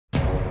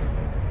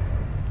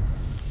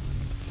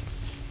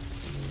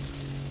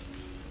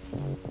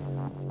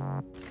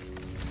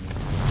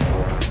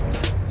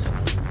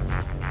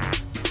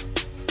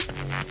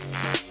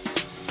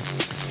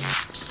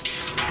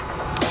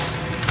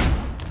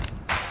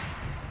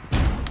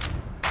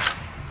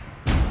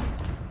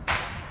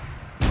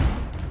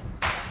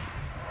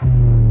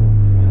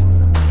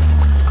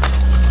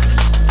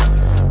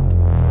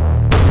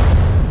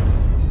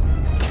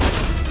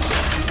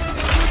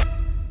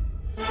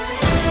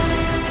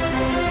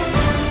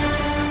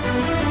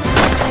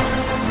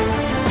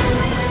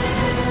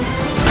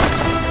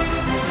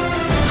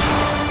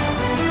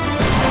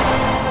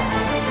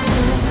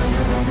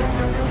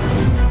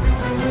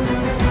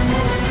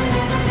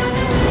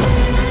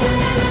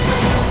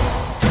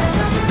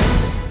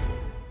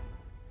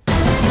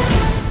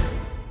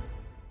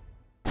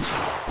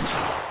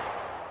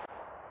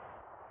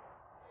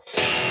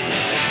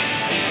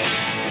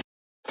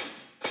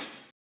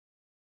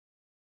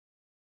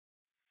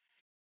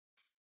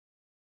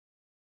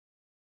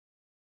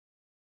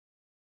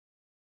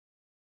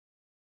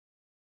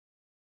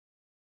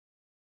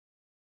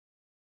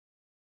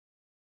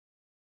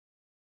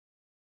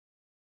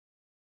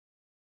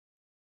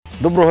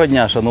Доброго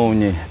дня,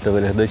 шановні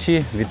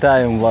телеглядачі!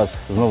 Вітаємо вас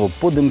знову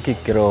подимки,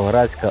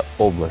 Кіровоградська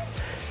область.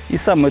 І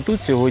саме тут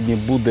сьогодні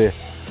буде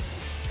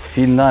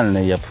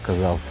фінальний, я б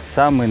сказав,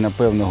 самий,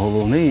 напевно,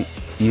 головний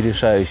і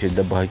рішаючий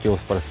для багатьох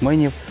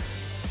спортсменів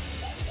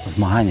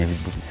змагання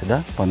відбудуться,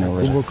 да, пане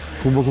Олеже?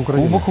 Кубок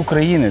України. Кубок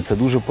України – це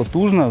дуже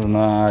потужно.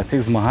 На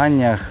цих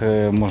змаганнях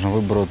можна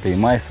вибороти і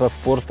майстра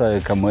спорту,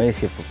 і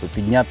КМСів, тобто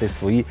підняти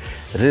свої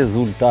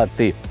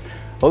результати.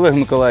 Олег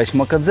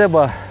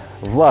Макадзеба,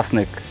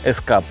 власник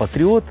СК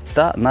 «Патріот»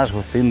 та наш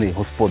гостинний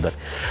господар.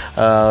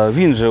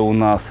 Він же у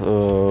нас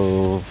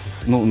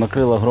на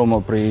крила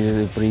грома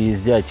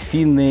приїздять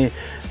фінни,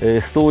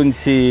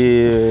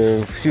 естонці,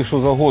 всі що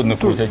завгодно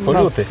крутять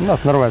польоти. У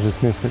нас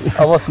норвежець місний.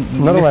 А у вас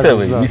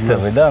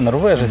місцевий, да,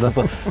 норвежець. Да.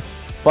 Тобто,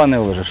 пане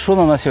Олеже, що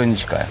на нас сьогодні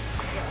чекає?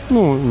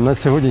 На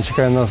сьогодні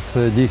чекає нас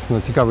дійсно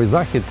цікавий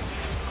захід.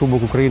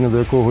 Кубок України, до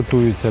якого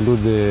готуються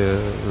люди,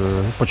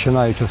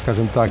 починаючи,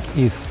 скажімо так,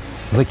 із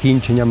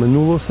закінчення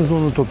минулого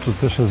сезону, тобто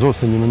це ще з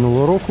осені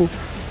минулого року.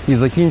 І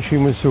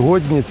закінчуємо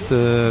сьогодні,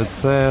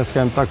 це,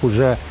 скажімо так,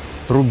 уже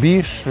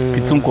рубіж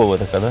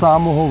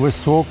самого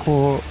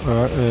високого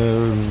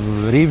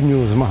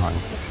рівню змагань.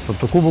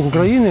 Тобто Кубок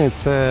України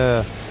 –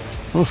 це,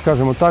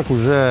 скажімо так,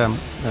 уже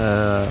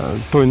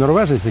той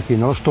норвежець, який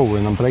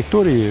налаштовує нам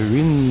траєкторії,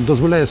 він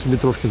дозволяє собі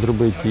трошки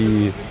зробити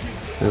і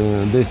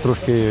десь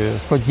трошки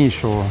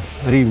складнішого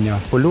рівня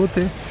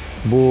польоти,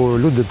 бо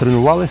люди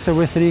тренувалися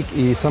весь рік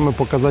і саме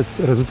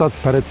показати результат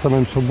перед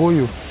самим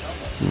собою,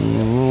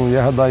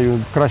 я гадаю,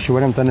 кращого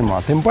варіанта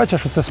нема. Тим паче,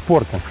 що це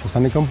спортинг, що це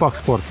не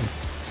компакт-спортинг.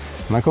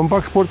 На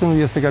компакт-спортингу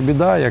є така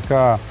біда,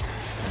 яка,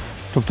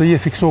 тобто є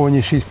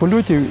фіксовані 6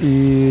 польотів,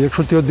 і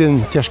якщо ти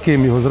один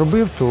тяжким його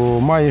зробив, то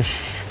маєш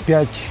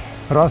 5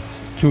 разів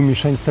цю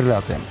мішень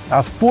стріляти.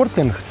 А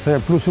спортинг – це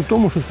плюс у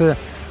тому, що це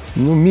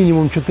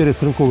мінімум 4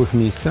 стрілкових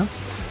місця.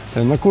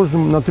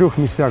 На 3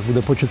 місцях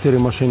буде по 4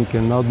 машинки,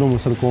 на одному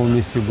стрілковому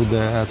місці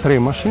буде 3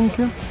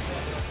 машинки.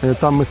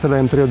 Там ми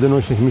стріляємо 3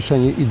 одиночних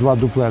мішені і 2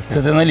 дуплети.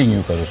 Це ти на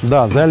лінію кажеш? Так,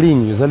 да, за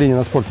лінію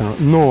на спортингу.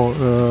 Но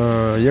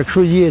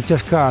якщо є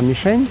тяжка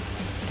мішень,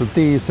 то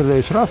ти її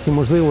стріляєш раз і,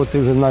 можливо, ти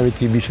вже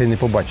навіть її більше не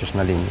побачиш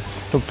на лінії.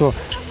 Тобто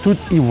тут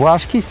і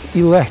важкість,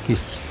 і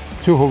легкість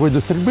цього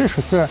виду стрільби,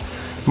 що це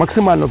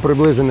максимально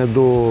приближене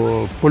до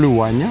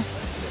полювання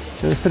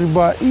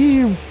стрільба.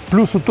 І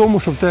плюс у тому,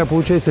 що в тебе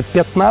виходить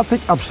 15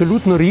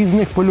 абсолютно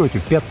різних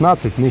польотів.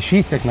 15, не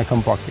 6, як на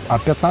компакті, а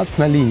 15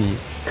 на лінії.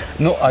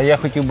 А я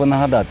хотів би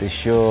нагадати,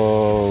 що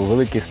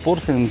Великий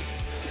Спортінг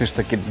все ж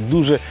таки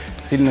дуже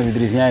сильно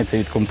відрізняється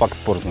від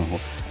компакт-спортингу.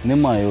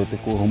 Немає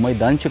такого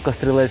майданчика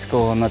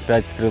стрілецького на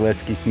 5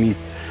 стрілецьких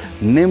місць,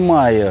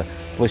 немає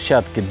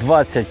площадки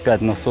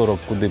 25×40,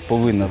 куди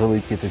повинна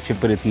залетіти чи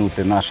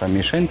перетнути наша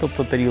мішень,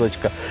 тобто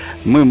тарілочка.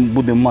 Ми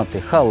будемо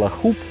мати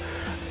хала-хуп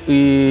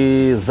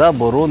і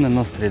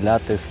заборонено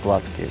стріляти з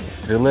вкладки.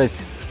 Стрілець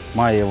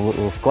має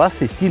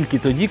вкластись тільки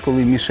тоді,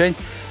 коли мішень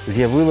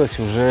з'явилась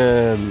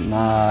вже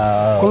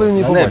на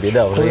небі.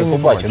 Вже її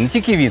побачив. Не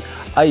тільки він,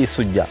 а й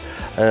суддя.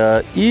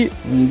 І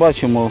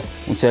бачимо,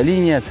 ця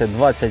лінія – це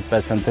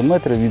 25 см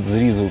від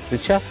зрізу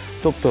плеча,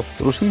 тобто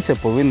рушниця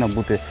повинна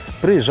бути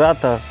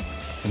прижата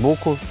з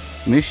боку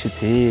нижче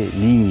цієї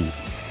лінії.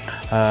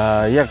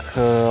 Як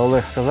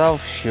Олег сказав,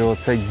 що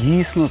це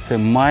дійсно, це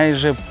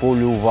майже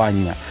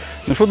полювання.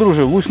 Ну що,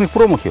 друже, влучних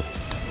промахів?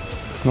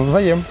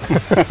 Взаєм.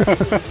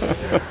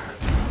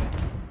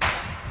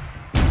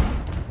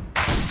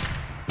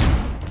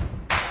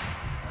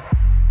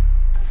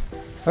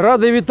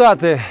 Радий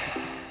вітати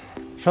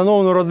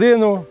шановну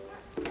родину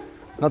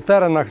на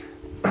теренах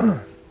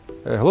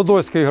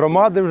Глодоцької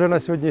громади вже на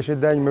сьогоднішній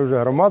день. Ми вже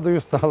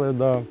громадою стали.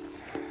 Да.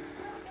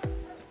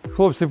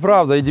 Хлопці,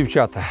 правда, і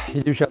дівчата.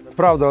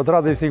 Правда, от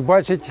радий всіх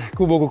бачити.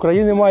 Кубок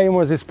України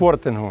маємо зі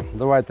спортингу.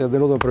 Давайте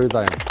один одного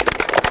привітаємо.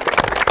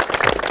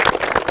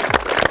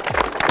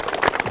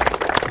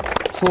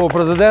 Слово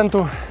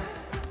президенту.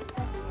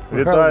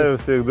 Вітаю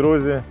всіх,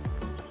 друзі.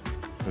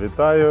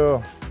 Вітаю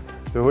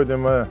Сьогодні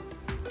ми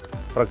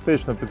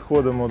практично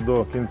підходимо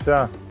до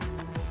кінця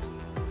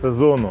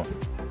сезону.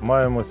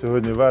 Маємо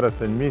сьогодні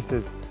вересень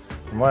місяць,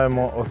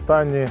 маємо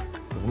останні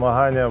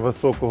змагання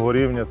високого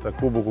рівня, це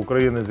Кубок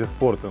України зі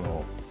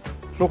спортингу.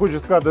 Що хочу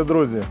сказати,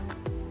 друзі,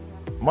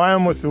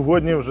 маємо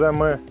сьогодні вже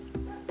ми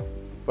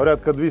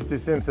порядка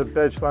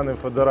 275 членів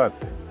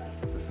федерації.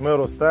 Тобто ми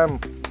ростемо,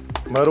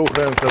 ми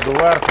рухаємося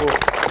доверху.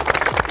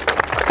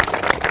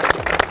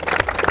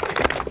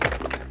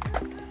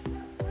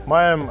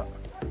 Маємо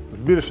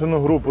збільшену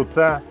групу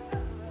С,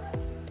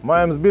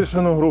 маємо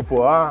збільшену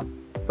групу А,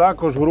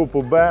 також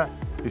групу Б.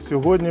 І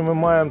сьогодні ми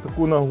маємо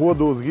таку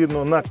нагоду,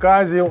 згідно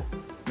наказів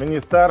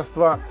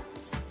Міністерства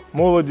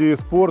молоді і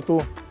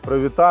спорту,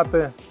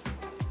 привітати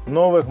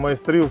нових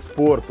майстрів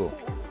спорту.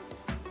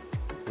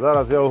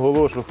 Зараз я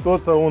оголошу, хто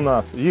це у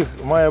нас. Їх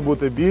має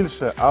бути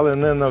більше, але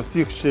не на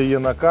всіх ще є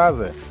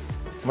накази.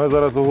 Ми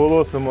зараз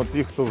оголосимо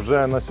тих, хто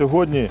вже на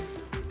сьогодні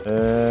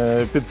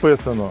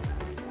підписано,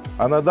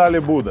 а надалі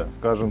буде,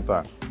 скажімо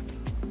так.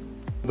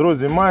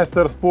 Друзі,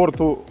 майстер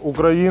спорту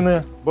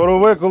України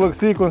Боровик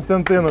Олексій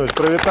Константинович.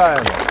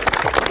 Привітаємо.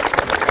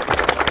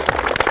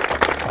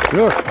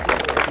 Льош.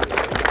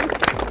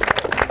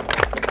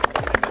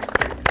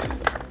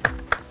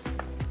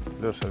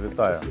 Льоша,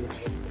 вітаю.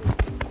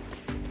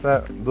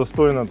 Це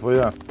достойна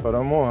твоя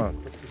перемога.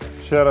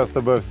 Ще раз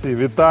тебе всі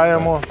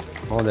вітаємо.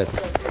 Молодець.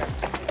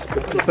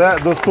 Це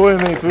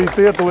достойний твій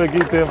титул,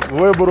 який ти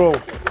виборов.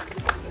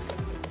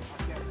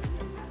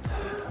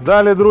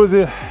 Далі,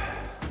 друзі,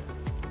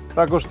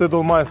 також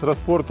титул майстра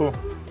спорту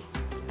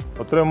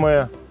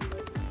отримує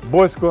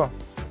Босько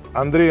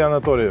Андрій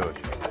Анатолійович.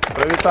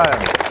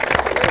 Привітаємо.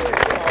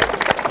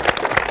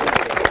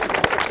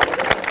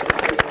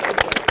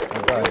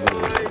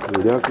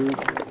 Дякую.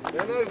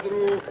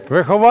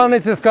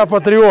 Вихованець СК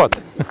 «Патріот».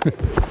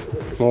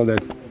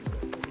 Молодець.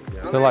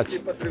 Силач.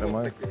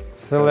 Тримай.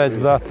 Селеч,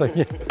 да,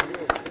 такий.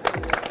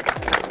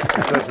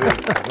 Це твій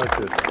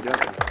значить.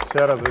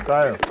 Ще раз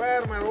вітаю.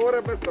 Фермер,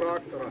 горе без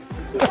трактора.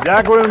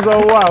 Дякуємо за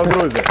увагу,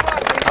 друзі.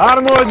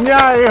 Гарного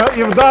дня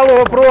і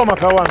вдалого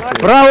промаха вам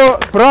всім.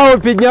 Право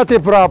підняти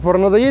прапор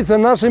надається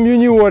нашим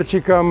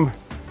юніорчикам.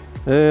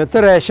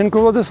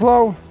 Терещенко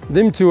Владислав,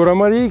 Демцюра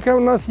Марійка у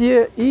нас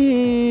є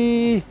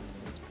і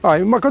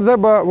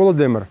Макадзеба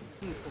Володимир.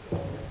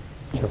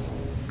 Щас.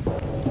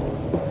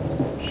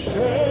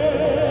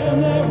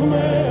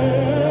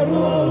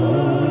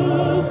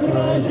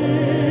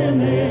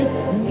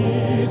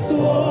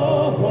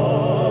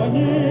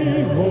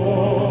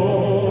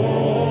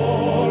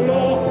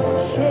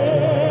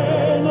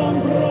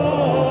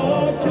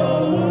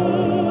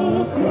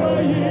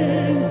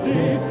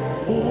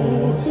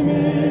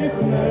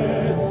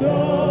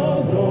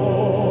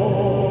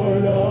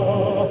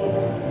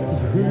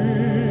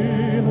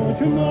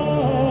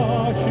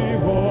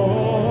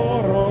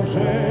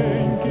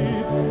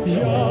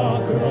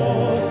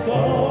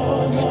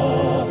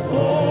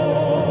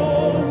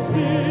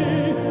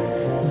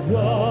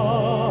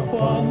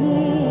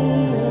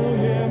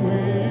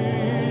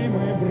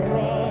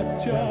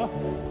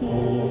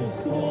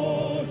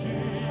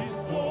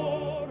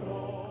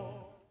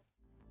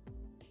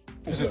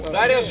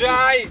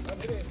 Заряжай!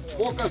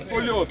 Показ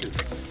польоту.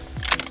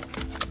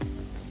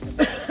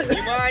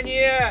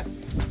 Внимание!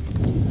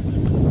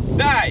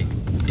 Дай!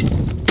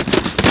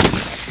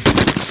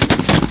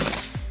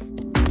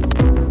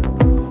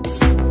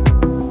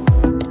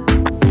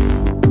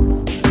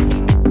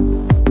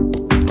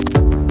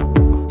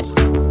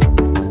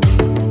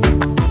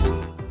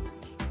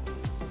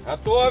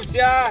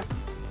 Готовься!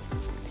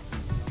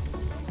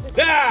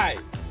 Дай!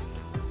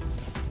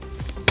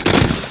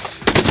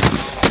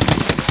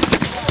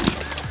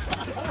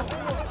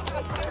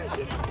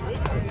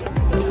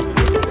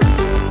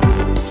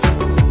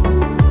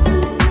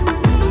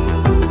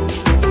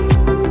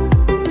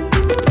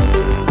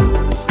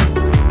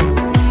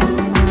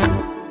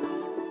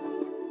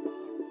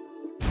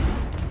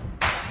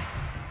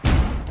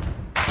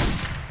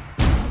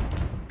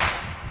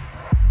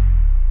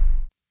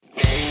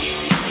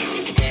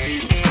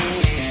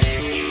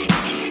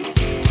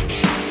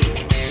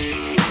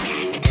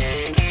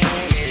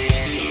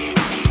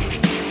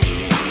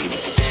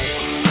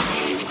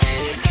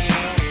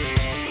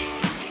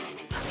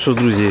 Що ж,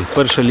 друзі,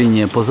 перша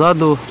лінія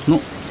позаду. Ну,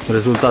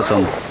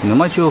 результатом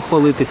нема чого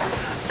хвалитись.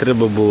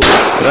 Треба було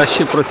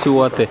краще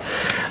працювати.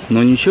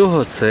 Ну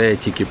нічого, це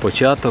тільки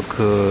початок.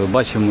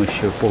 Бачимо,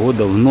 що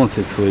погода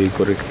вносить свої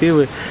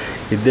корективи.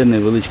 Йде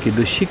невеличкий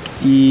дощик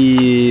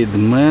і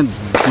дме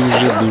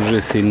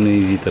дуже-дуже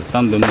сильний вітер.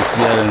 Там, де ми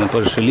стріляли на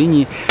першій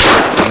лінії,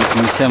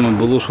 місцями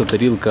було, що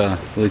тарілка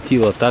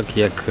летіла так,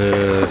 як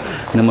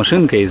не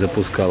машинка її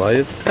запускала,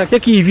 а так,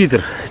 як її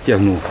вітер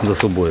тягнув за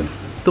собою.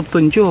 Тобто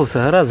нічого, все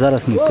гаразд,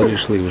 зараз ми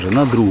перейшли вже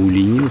на другу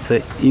лінію,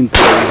 це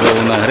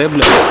імпровізована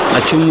гребля.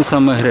 А чому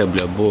саме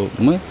гребля? Бо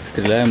ми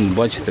стріляємо,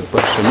 бачите,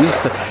 перше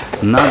місце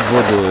над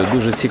водою.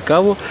 Дуже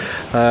цікаво,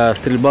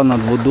 стрільба над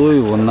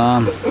водою,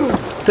 вона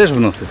теж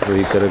вносить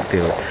свої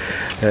корективи.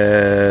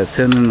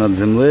 Це не над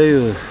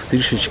землею,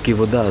 трішечки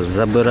вода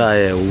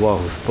забирає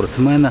увагу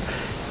спортсмена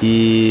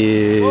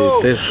І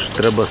теж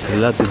треба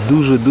стріляти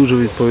дуже-дуже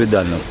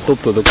відповідально.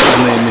 Тобто до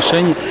кожної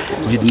мішені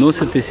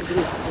відноситись,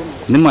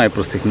 немає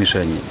простих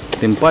мішеней,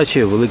 тим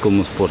паче в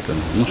великому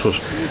спортінгу. Ну що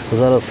ж,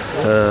 зараз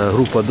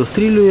група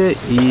дострілює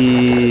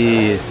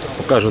і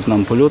покажуть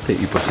нам польоти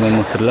і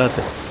почнемо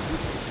стріляти.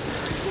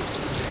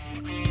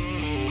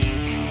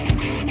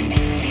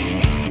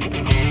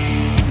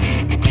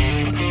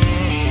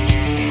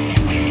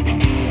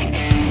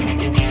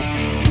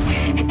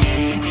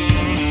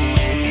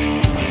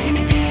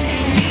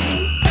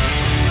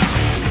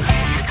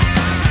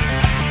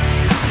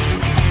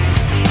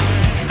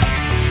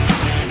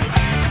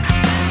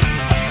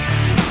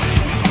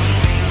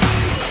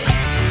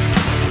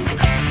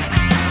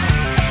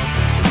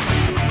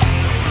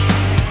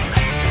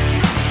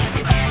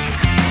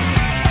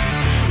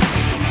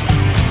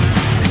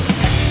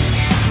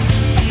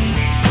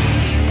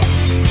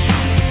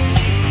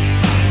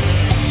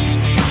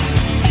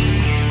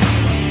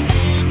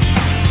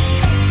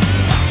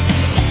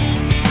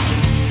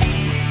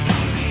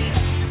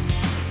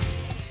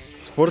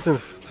 Спортінг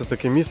 – це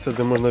таке місце,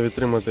 де можна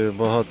відтримати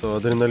багато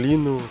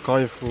адреналіну,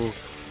 кайфу,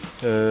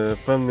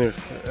 певних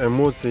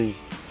емоцій,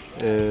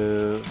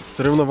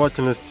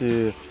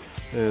 соревновательності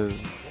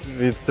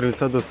від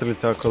стрільця до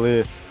стрільця,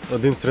 коли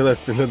один стрілець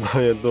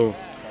підглядає до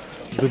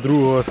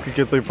другого,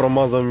 скільки той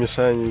промазав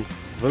мішені.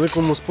 В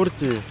великому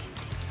спорті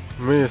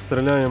ми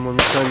стріляємо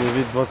мішені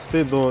від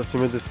 20 до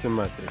 70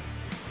 метрів.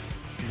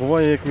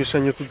 Буває, як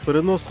мішені тут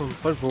перед носом,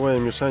 так буває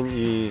мішень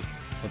і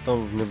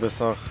там в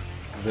небесах,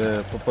 де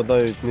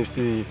попадають не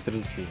всі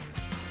стрільці.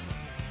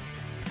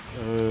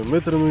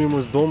 Ми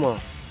тренуємось вдома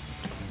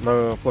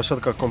на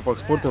площадках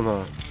компакт-спортінгу,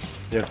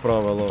 як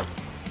правило.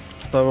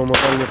 Ставимо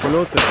дальні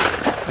польоти,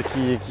 такі,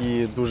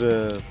 які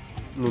дуже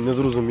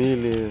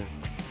незрозумілі,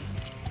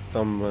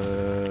 там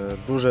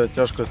дуже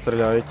тяжко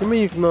стріляють. І ми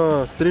їх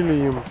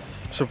настрілюємо,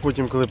 щоб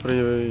потім, коли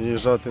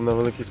приїжджати на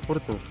великий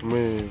спортінг,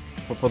 ми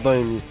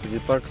попадаємо їх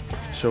тоді так,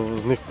 що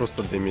з них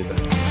просто дим іде.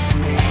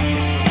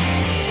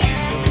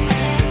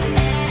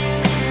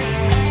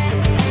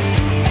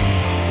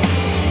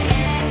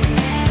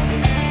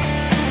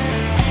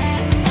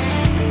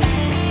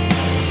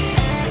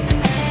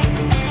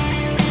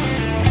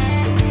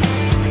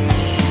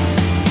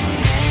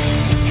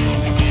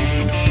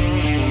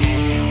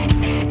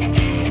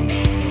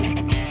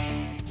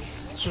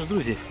 Що ж,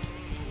 друзі,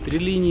 3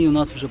 лінії у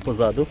нас вже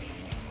позаду,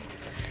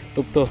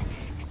 тобто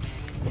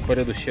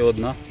попереду ще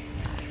одна.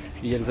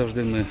 І як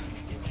завжди ми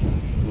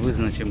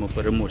визначимо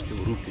переможців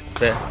в групі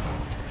С,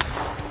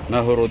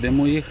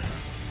 нагородимо їх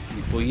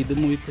і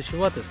поїдемо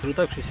відпочивати. Скажу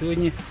так, що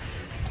сьогодні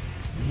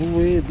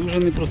були дуже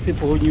непрості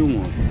погодні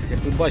умови. Як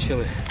ви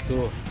бачили,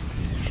 то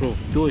йшов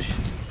дощ,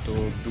 то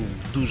був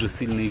дуже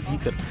сильний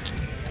вітер.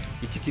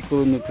 І тільки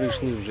коли ми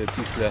прийшли вже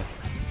після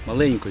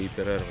маленької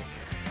перерви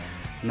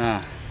на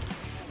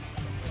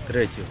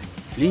 3-ю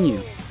лінію,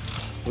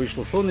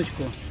 вийшло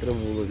сонечко, треба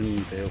було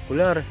змінити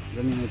окуляри,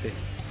 замінити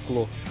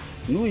скло,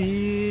 ну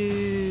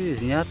і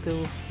зняти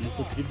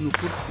непотрібну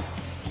куртку.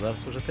 Зараз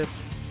уже тепло.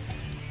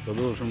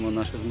 Продовжимо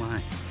наше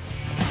змагання.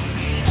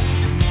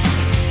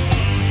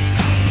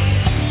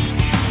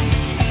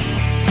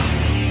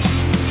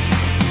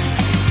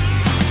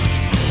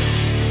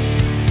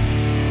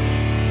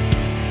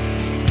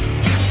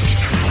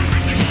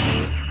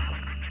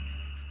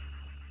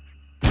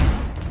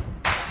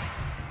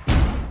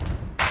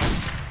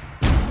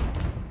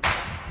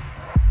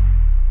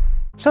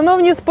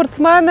 Шановні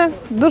спортсмени,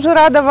 дуже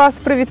рада вас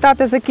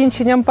привітати з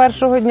закінченням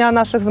першого дня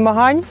наших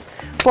змагань.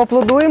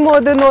 Поаплодуємо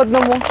один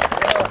одному.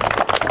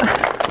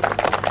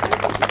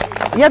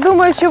 Я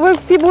думаю, що ви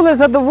всі були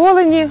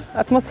задоволені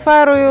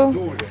атмосферою.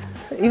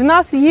 І в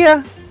нас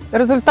є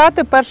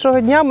результати першого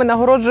дня, ми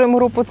нагороджуємо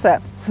групу С.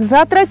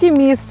 За 3-є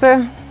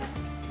місце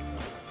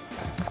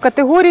в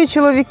категорії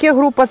чоловіки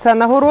група С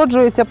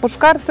нагороджується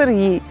Пушкар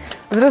Сергій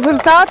з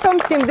результатом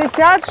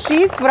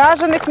 76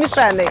 вражених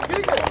мішеней.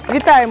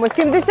 Вітаємо!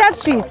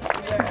 76!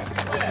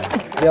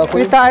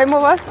 Дякую. Вітаємо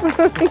вас!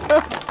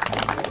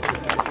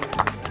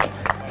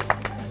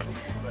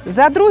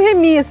 За 2-є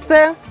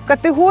місце в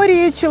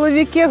категорії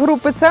чоловіки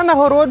групи С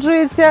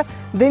нагороджується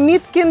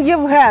Деміткін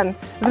Євген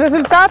з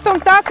результатом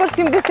також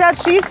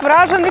 76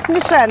 вражених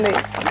мішеней.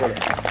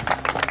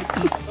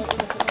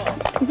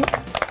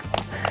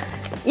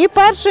 І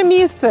 1-є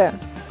місце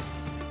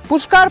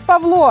Пушкар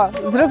Павло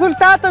з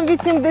результатом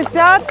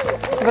 80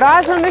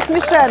 вражених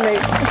мішеней.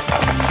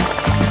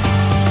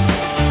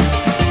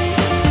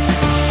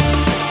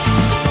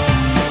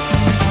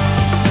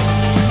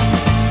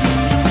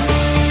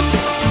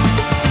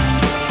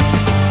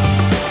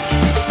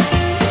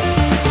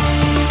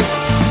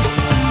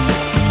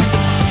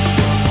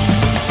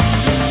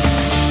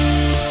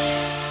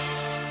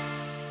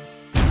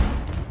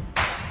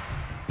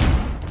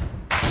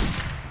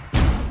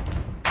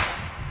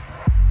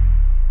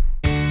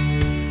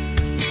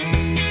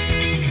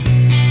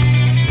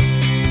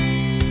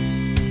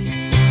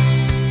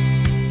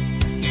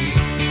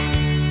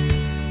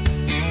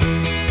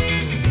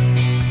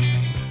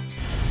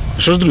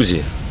 Що ж,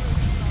 друзі,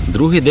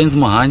 другий день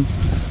змагань.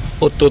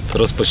 от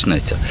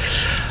розпочнеться.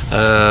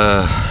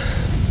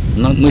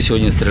 Ми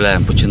сьогодні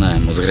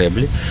починаємо з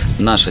греблі,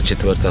 наша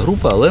 4-та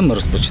група, але ми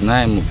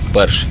розпочинаємо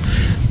перші.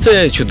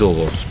 Це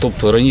чудово,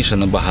 тобто раніше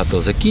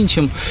набагато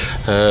закінчимо,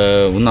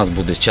 у нас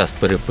буде час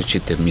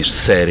перепочити між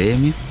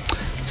серіями,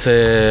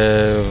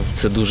 це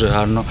дуже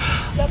гарно.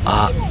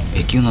 А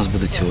які у нас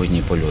будуть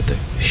сьогодні польоти?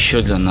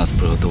 Що для нас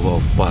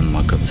приготував пан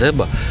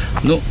Макадзеба?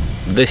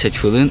 10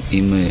 хвилин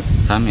і ми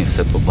самі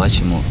все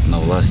побачимо на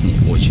власні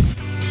очі.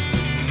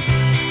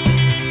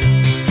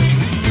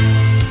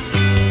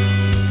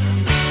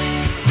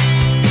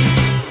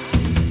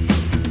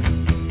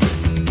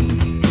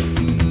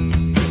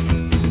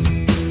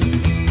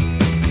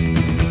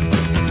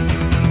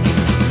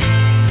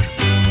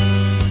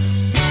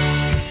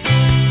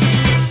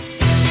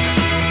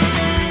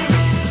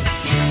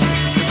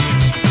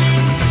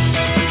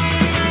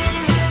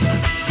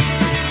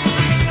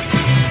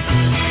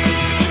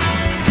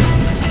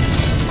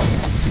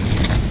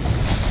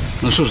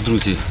 Ну що ж,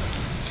 друзі,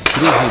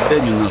 другий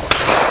день у нас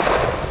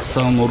в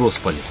самому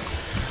розпалі.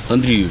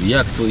 Андрію,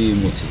 як твої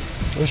емоції?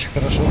 Очень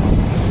хорошо.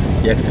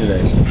 Як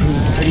стріляєш?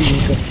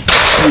 Средненько.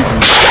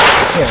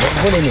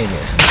 Более-менее.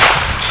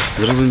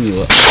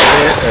 Зрозуміло.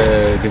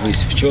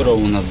 Дивись, вчора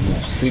у нас був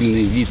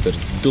сильний вітер,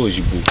 дощ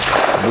був,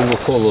 було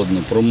холодно,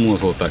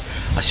 промозло так.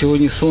 А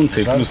сьогодні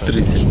сонце і плюс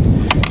 30.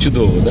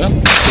 Чудово, так?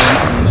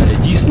 Да?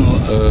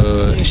 Дійсно,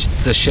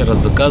 це ще раз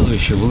доказує,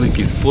 що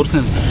великий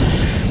спортінг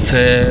 –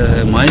 це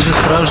майже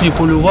справжнє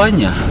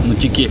полювання.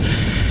 Тільки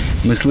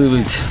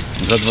мисливець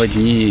за 2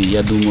 дні,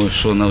 я думаю,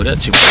 що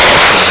навряд чи 200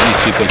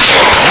 качів.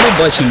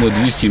 Ми бачимо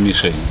 200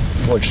 мішень.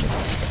 Больше.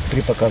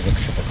 3 показа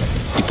еще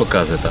показывают. І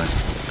покази, так.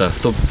 Так,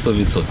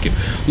 100%.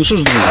 Ну що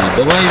ж, друзі,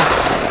 давай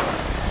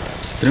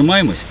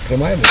тримаємось.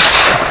 Тримаємо?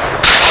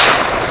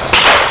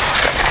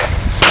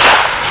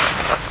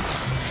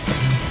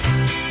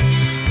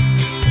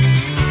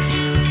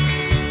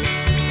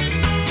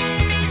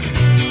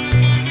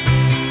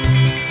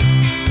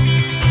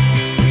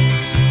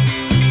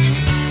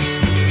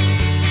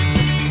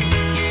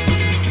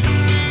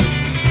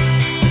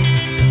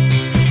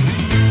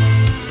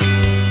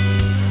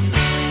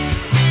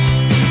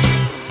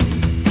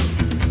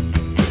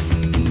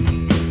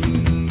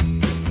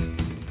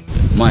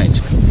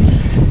 Маєчка,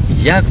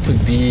 як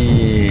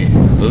тобі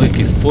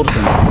великий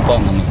спортінг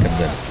пана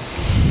Макадзеби?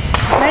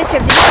 Знаете,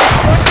 в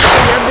Великом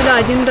Спортинге я была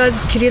один раз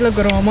в Кирилла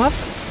Громов,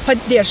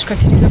 поддержка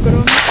Кирилла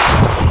Громова.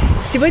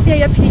 Сегодня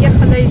я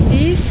приехала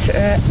здесь,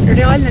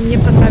 реально мне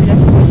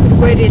понравился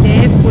другой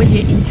рельеф,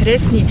 более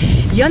интересный.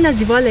 Я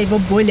называла его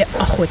более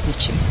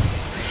охотничьим.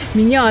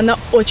 Мне она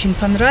очень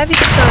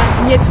понравится,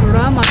 нет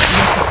рамок,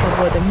 есть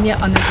свобода, мне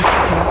она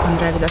действительно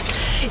понравилась.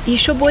 И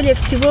еще более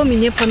всего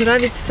мне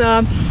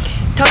понравится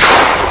так,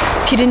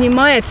 как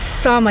перенимает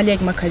сам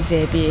Олег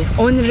Макадзеба.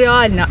 Он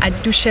реально от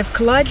души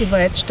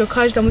вкладывает, что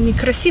каждому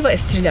некрасиво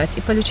стрелять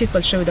и получить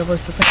большое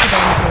удовольствие. Спасибо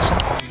вам тоже.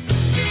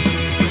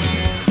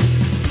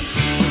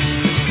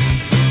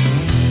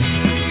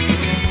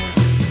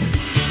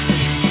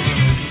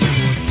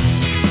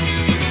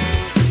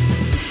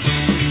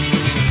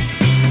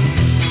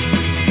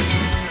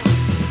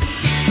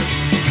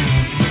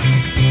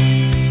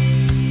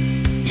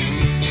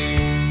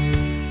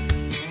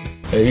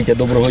 Вітя,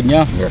 доброго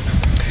дня. Здравствуйте.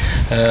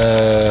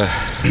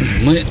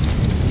 Ми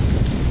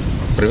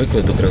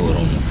привикли до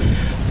крилорому,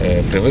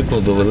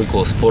 привикли до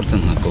великого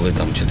спортінгу, коли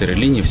там 4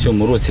 лінії. В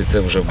цьому році це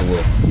вже було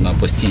на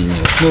постійній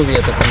основі,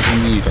 я так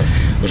розумію.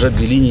 Вже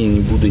 2 лінії не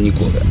буде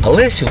ніколи.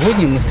 Але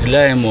сьогодні ми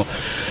стріляємо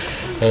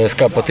з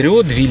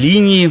Патріот, 2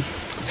 лінії.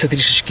 Це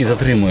трішечки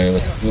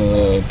затримує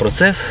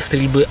процес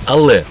стрільби,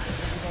 але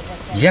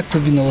як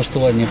тобі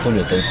налаштування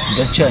польоту?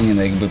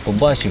 Датчанина, якби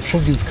побачив, що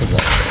б він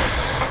сказав?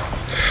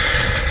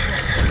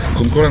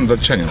 Конкурент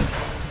датчанин.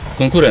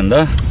 Конкурент,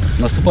 так?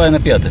 Да? Наступає на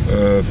 5.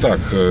 Так,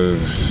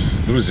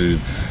 друзі,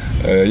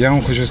 я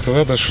вам хочу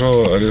сказати,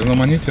 що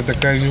різноманіття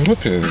таке в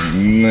Європі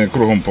не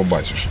кругом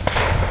побачиш.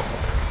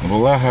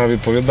 Волага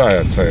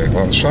відповідає цей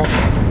ландшафт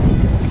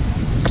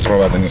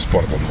проведення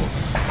спортингу.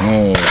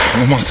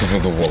 Маса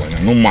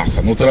задоволення,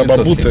 маса. 100%. Треба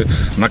бути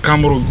на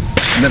камеру,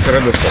 не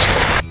передасиш це.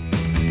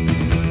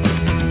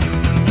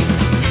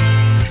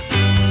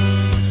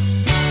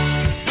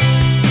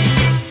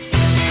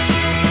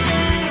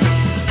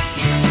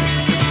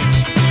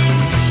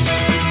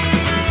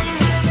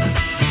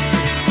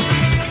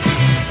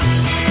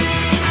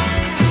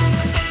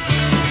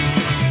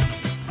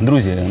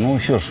 Друзі, ну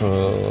що ж,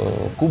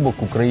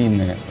 Кубок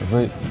України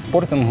з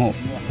спортінгу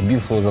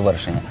добіг свого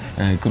завершення.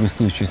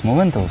 Користуючись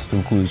моментом,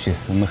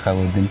 спілкуючись з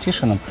Михайлом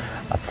Демчишином,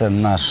 а це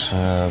наш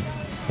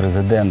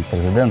президент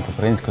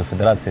Української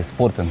федерації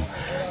спортінгу,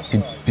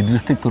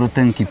 підвести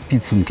коротенькі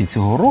підсумки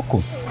цього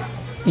року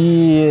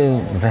і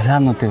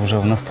заглянути вже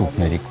в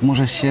наступний рік.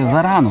 Може ще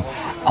зарано,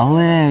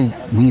 але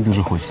мені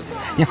дуже хочеться.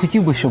 Я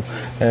хотів би, щоб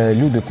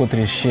люди,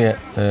 котрі ще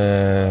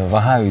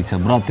вагаються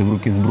брати в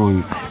руки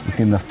зброю,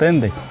 йти на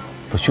стенди,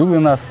 почули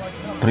нас,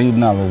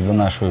 приєдналися до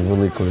нашої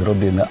великої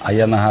родини. А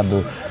я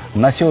нагадую,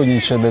 на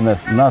сьогоднішній день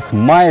нас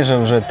майже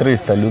вже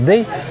 300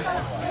 людей.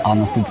 А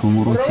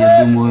наступному році,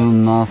 я думаю, у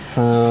нас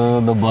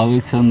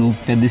додається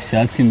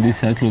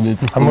 50-70 людей.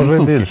 Це 100%. А може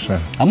і більше.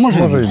 А може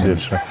і і більше.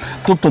 більше.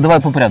 Тобто давай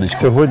по порядочку.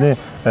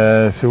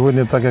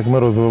 Сьогодні, так як ми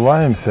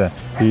розвиваємося,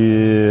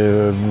 і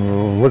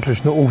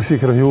виключно у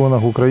всіх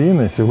регіонах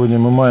України, сьогодні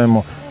ми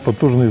маємо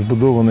потужний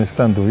збудований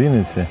стенд у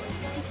Вінниці.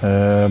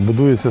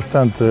 Будується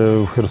стенд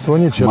в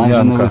Херсоні,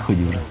 Чернянка. Майже на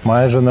виході вже.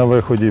 Майже на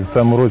виході. В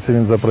цьому році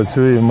він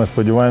запрацює. Ми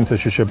сподіваємося,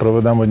 що ще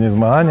проведемо одні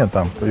змагання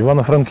там.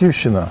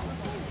 Івано-Франківщина.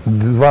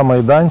 2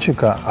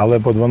 майданчика, але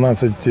по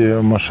 12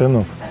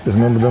 машинок.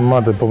 Ми будемо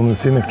мати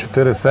повноцінних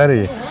 4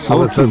 серії.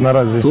 Але це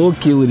наразі...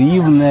 Сокіл,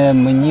 Рівне,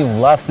 мені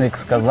власник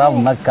сказав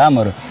на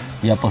камеру.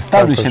 Я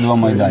поставлю ще 2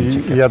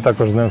 майданчики. Я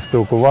також з ним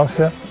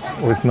спілкувався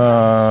ось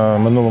на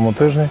минулому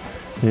тижні.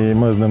 І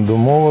ми з ним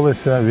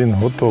домовилися. Він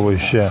готовий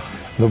ще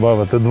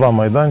додати 2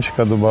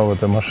 майданчика,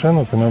 додати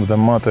машинок. І ми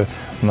будемо мати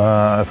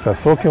на СК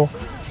 «Сокіл»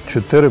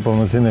 4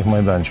 повноцінних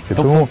майданчики.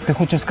 Тобто ти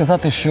хочеш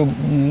сказати, що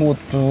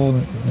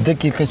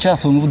декілька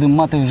часу ми будемо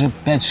мати вже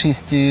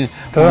 5-6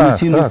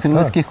 повноцінних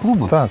стрілецьких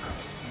клубів? Так.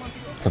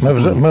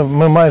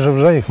 Ми майже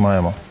вже їх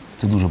маємо.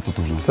 Це дуже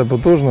потужно. Це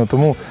потужно,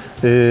 тому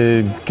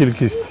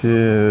кількість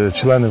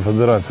членів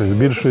федерації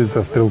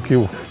збільшується,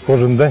 стрілків.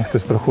 Кожен день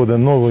хтось приходить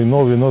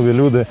нові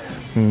люди.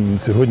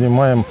 Сьогодні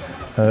маємо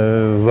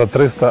за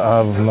 300,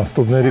 а в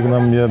наступний рік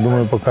нам, я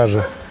думаю,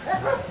 покаже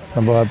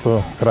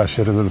набагато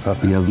кращі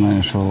результати. Я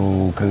знаю, що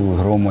у Крил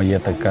Грома є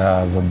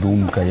така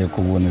задумка,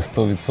 яку вони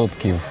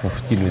 100%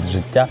 втілюють в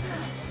життя.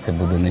 Це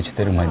буде не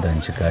 4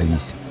 майданчика, а 8.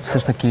 Все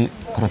ж таки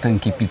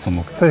коротенький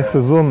підсумок. Цей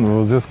сезон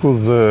у зв'язку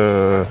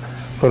з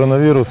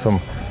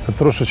коронавірусом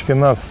трошечки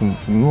нас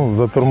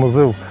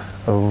затормозив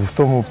в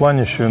тому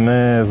плані, що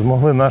не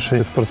змогли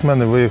наші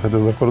спортсмени виїхати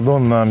за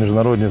кордон на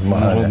міжнародні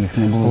змагання.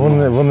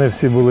 Вони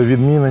всі були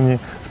відмінені.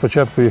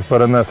 Спочатку їх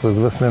перенесли з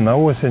весни на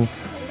осінь,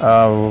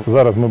 а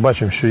зараз ми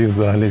бачимо, що їх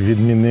взагалі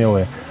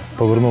відмінили.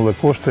 Повернули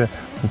кошти,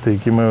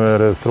 які ми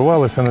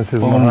реєструвалися на ці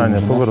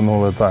змагання,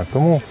 повернули. Так.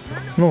 Тому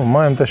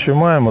маємо те, що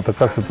маємо.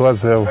 Така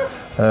ситуація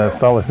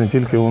сталася не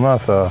тільки у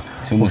нас, а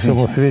у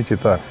всьому світі.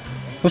 Так.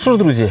 Ну що ж,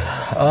 друзі,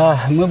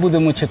 ми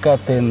будемо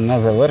чекати на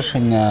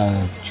завершення.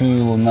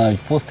 Чую, лунають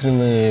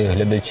постріли,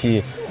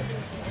 глядачі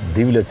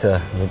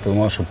дивляться,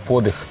 затримавши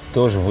подих,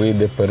 хто ж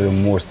вийде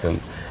переможцем.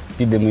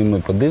 Підемо і ми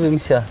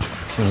подивимося,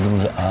 що ж,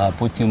 друже, а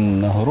потім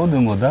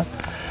нагородимо, да?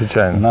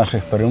 Звичайно,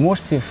 наших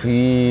переможців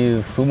і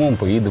з сумом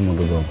поїдемо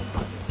додому.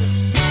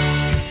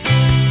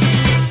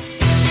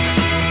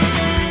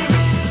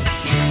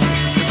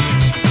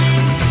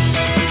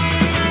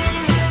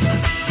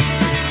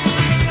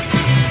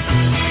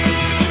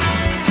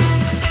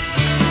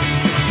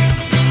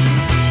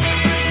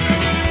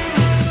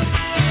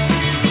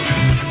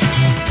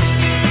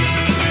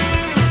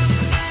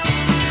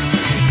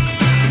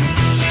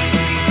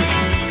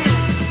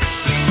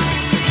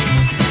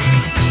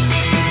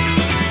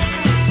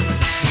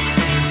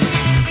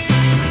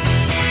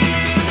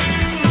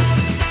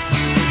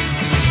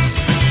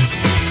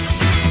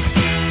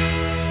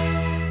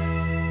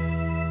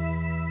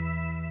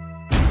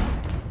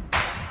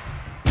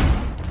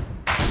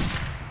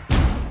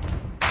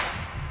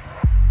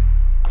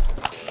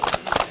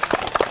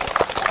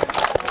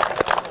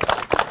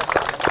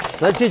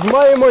 Значить,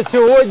 маємо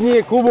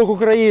сьогодні Кубок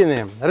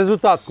України.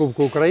 Результат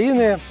Кубку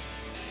України.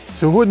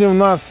 Сьогодні в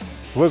нас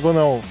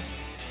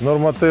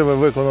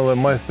виконали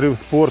майстрів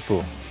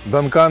спорту.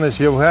 Данканич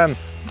Євген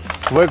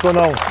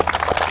виконав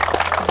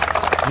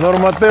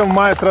норматив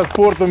майстра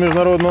спорту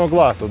міжнародного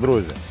класу,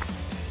 друзі.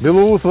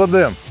 Білоус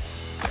Вадим.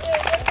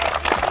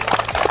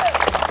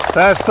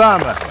 Те ж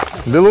саме.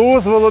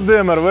 Білоус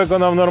Володимир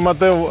виконав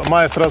норматив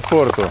майстра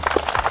спорту.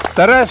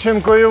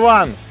 Терещенко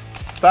Іван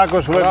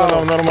також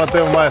виконав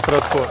норматив майстра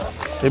спорту.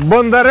 І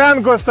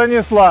Бондаренко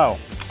Станіслав.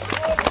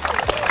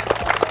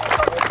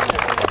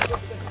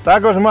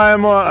 Також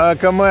маємо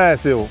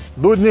КМСів.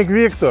 Дуднік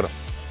Віктор.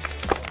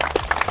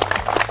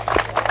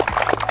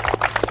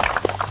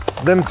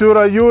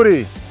 Демцюра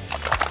Юрій.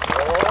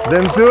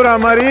 Демцюра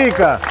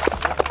Марійка.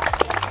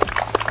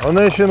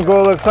 Онищенко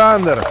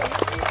Олександр.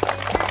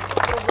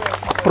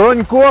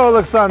 Пронько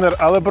Олександр,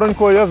 але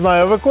Пронько, я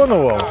знаю,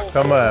 виконував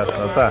КМС.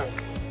 Так.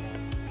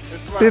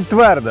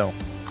 Підтвердив.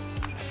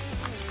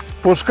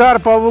 Пушкар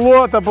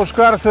Павло та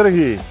Пушкар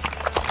Сергій.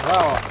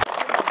 Браво.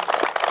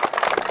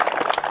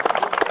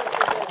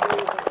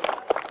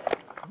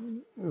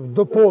 В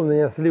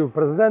доповнення слів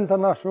президента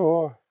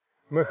нашого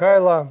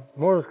Михайла,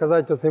 можу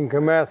сказати оцим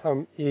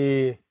КМСам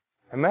і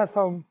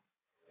МСам,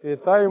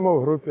 вітаємо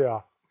в групі А.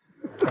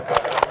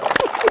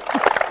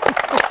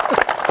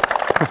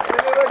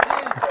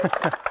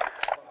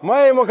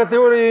 Маємо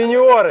категорію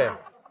юніори.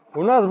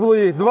 У нас було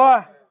їх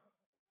 2.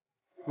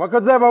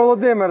 Макадзеба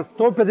Володимир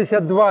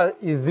 152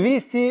 із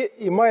 200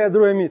 і має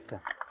друге місце.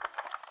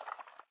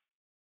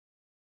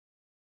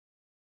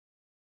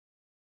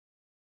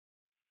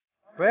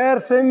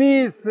 Перше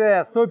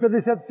місце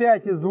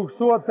 155 із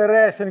 200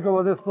 Терещенко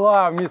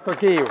Владислав, місто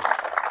Київ.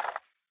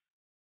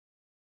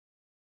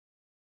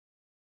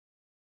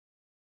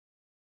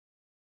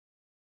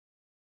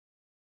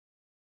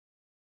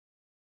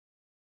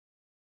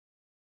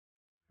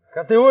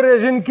 Категорія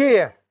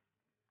жінки.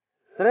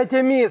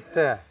 3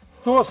 місце.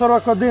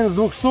 141 з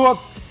 200.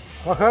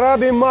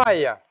 Мохареві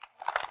Майя.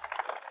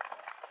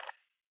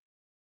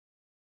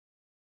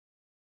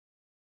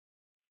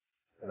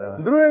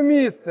 Друге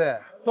місце.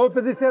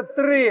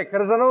 153.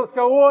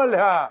 Крижановська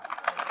Ольга.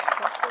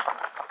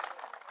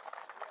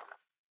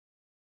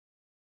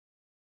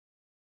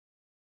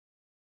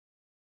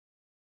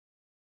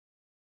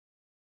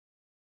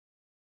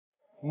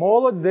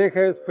 Молодь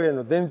дихає в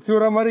спину.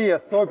 Демцюра Марія.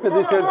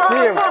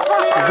 157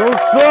 з 200.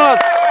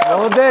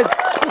 Молодець.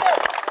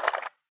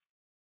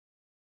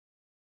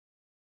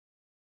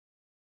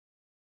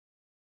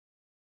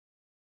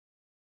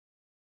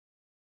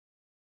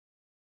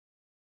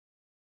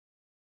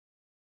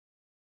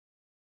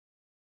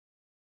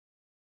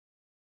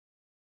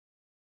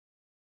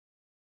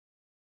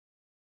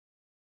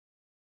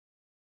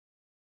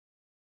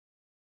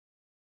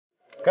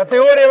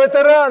 Категорія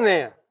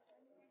ветерани.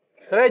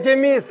 3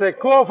 місце.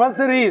 Кофан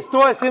Сергій.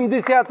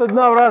 171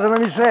 вражена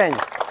мішень.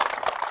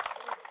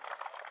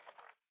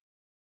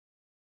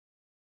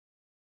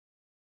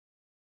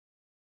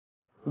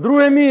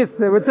 Друге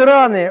місце.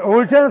 Ветерани.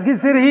 Огульчанський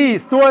Сергій.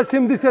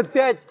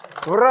 175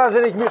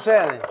 вражених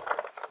мішеней.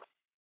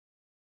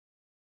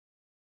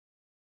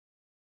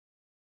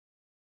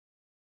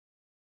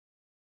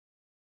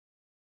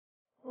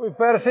 І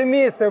перше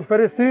місце в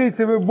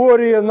перестрільці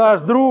виборює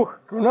наш друг.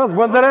 У нас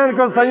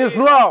Бондаренко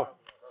Станіслав.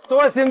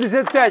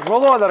 175,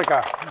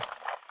 володарка.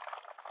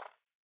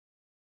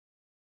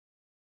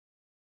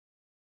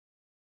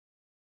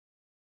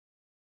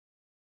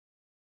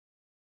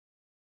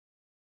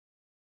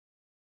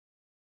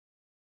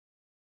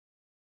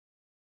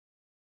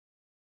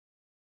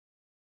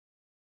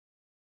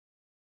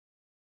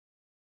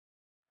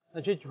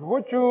 Значить,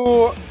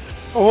 хочу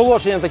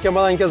оголошення таке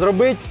маленьке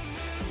зробити.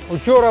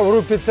 Вчора в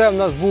групі С в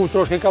нас був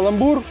трошки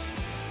каламбур.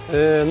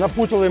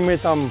 Напутали ми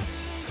там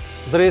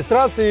з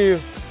реєстрацією.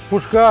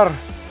 Пушкар,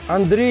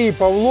 Андрій і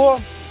Павло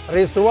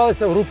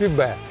реєструвалися в групі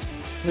Б.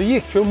 Ну,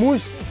 їх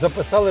чомусь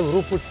записали в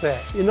групу С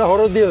і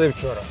нагородили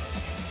вчора.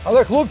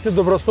 Але хлопці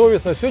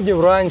добросовісно, сьогодні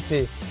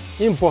вранці,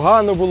 їм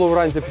погано було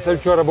вранці після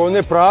вчора, бо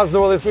вони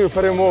празднували свою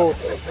перемогу.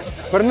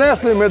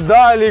 Принесли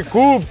медалі,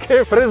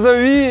 кубки,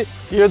 призові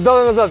і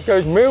віддали назад.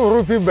 Кажуть, ми в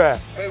групі Б.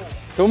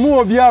 Тому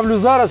об'явлю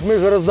зараз, ми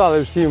вже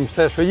роздали всім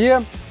все, що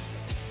є.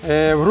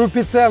 В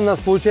групі С в нас,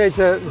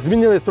 виходить,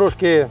 змінились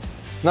трошки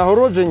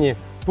нагороджені.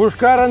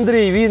 Пушкар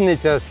Андрій,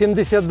 Вінниця,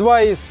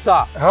 72 із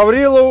 100.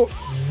 Гаврилов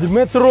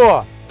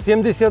Дмитро,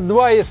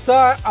 72 із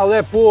 100,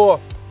 але по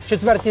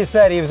 4-й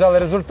серії взяли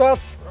результат.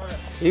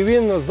 І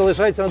він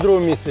залишається на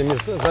другому місці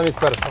замість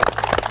першого.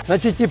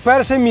 Значить, і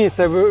перше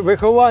місце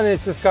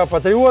вихованець СК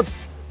Патріот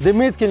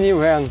Демиткін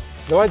Євген.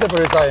 Давайте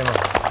привітаємо.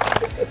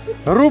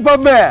 Група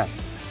Б.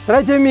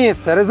 3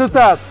 місце.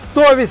 Результат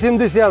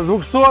 180 з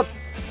 200.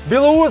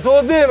 Білоус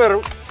Володимир.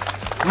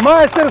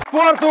 Майстер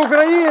спорту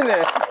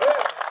України.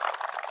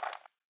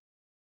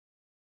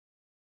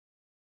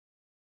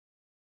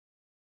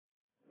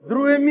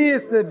 Друге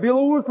місце.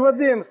 Білоус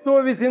Вадим.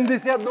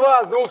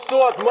 182 з 200.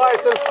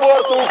 Майстер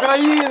спорту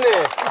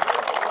України.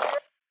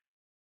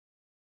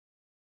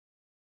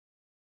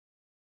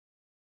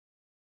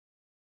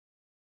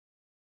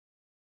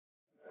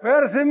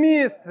 Перше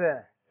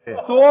місце.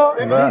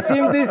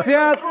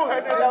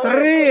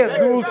 183 з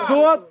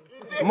 200.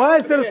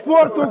 Майстер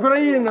спорту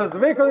України з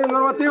виконаним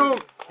нормативом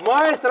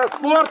майстра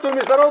спорту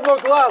міжнародного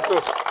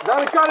класу.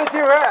 Данкалич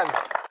Євген.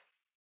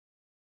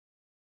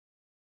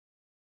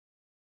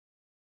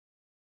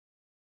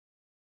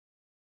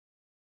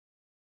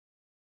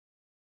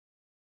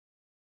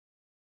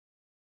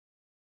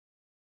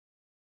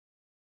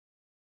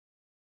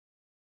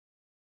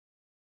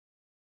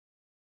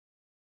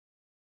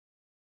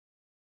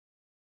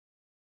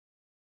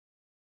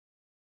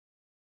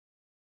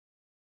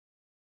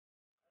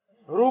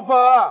 Група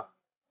А.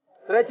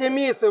 3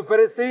 місце в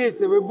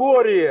перестрільці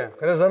виборює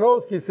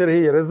Крижановський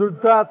Сергій.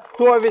 Результат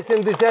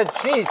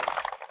 186.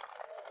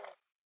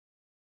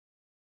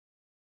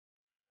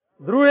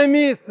 Друге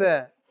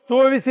місце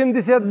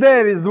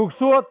 189 з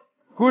 200.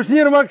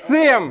 Кушнір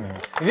Максим.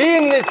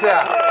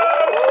 Вінниця.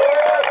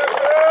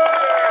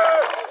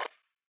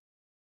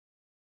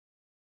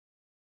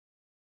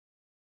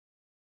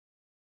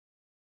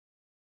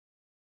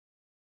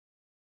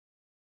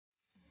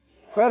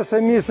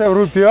 Перше місце в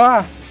групі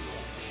А.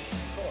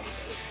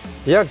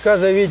 Як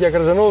каже Вітя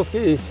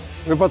Крижановський,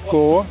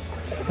 випадково.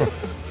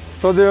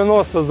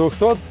 190 з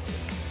 200.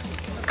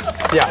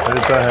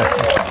 Вітаю.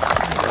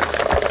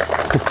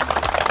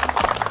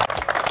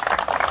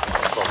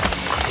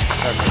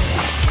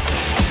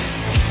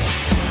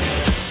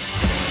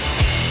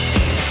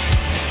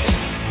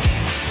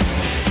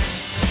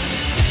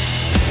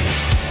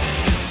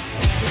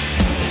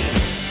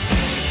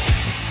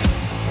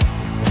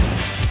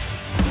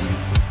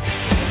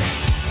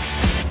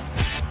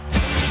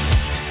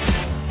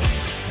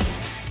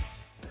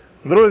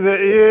 Друзі,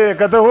 і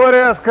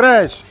категорія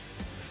скреч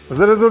з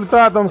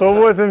результатом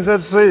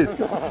 186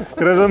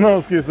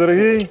 Крижановський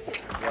Сергій,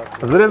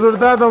 з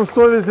результатом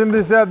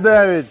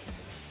 189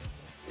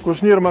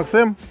 Кушнір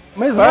Максим.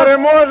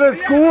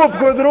 Переможець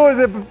Кубку,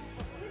 друзі.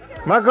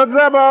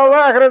 Макадзеба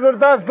Олег,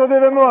 результат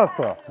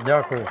 190.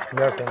 Дякую,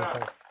 дякую,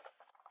 Михайло.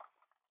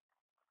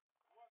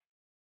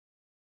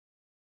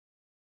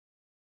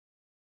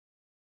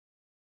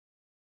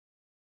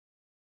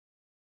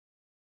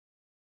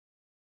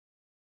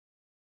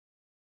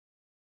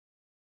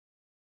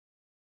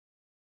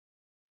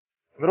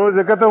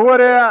 Друзі,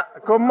 категорія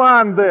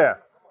команди.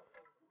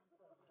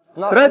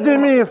 Третє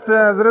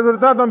місце з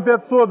результатом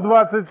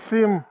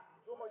 527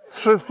 з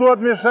 600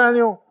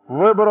 мішенів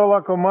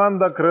виборола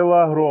команда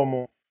Крила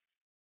Грому.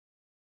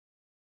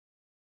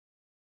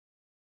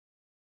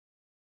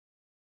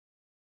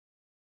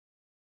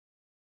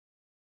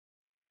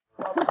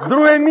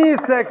 Друге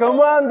місце.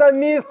 Команда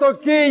місто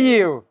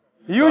Київ.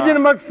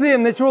 Юдін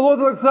Максим,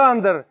 Нечволод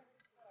Олександр.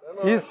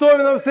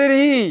 Істомінов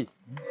Сергій.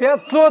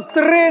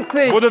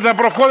 530. Будете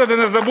проходити,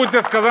 не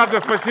забудьте сказати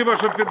спасибо,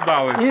 що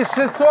піддали. Із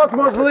 600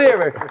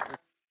 можливих.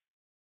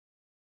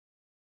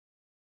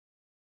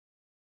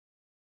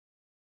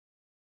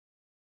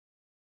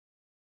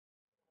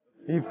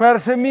 І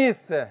перше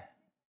місце.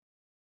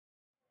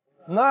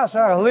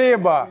 Наша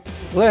глиба.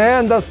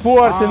 Легенда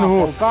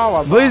спортінгу.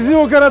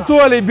 Близнюк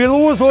Анатолій,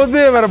 Білоус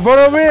Володимир,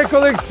 Боровик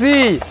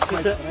Олексій.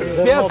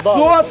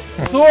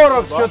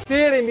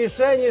 544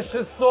 мішені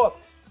 600.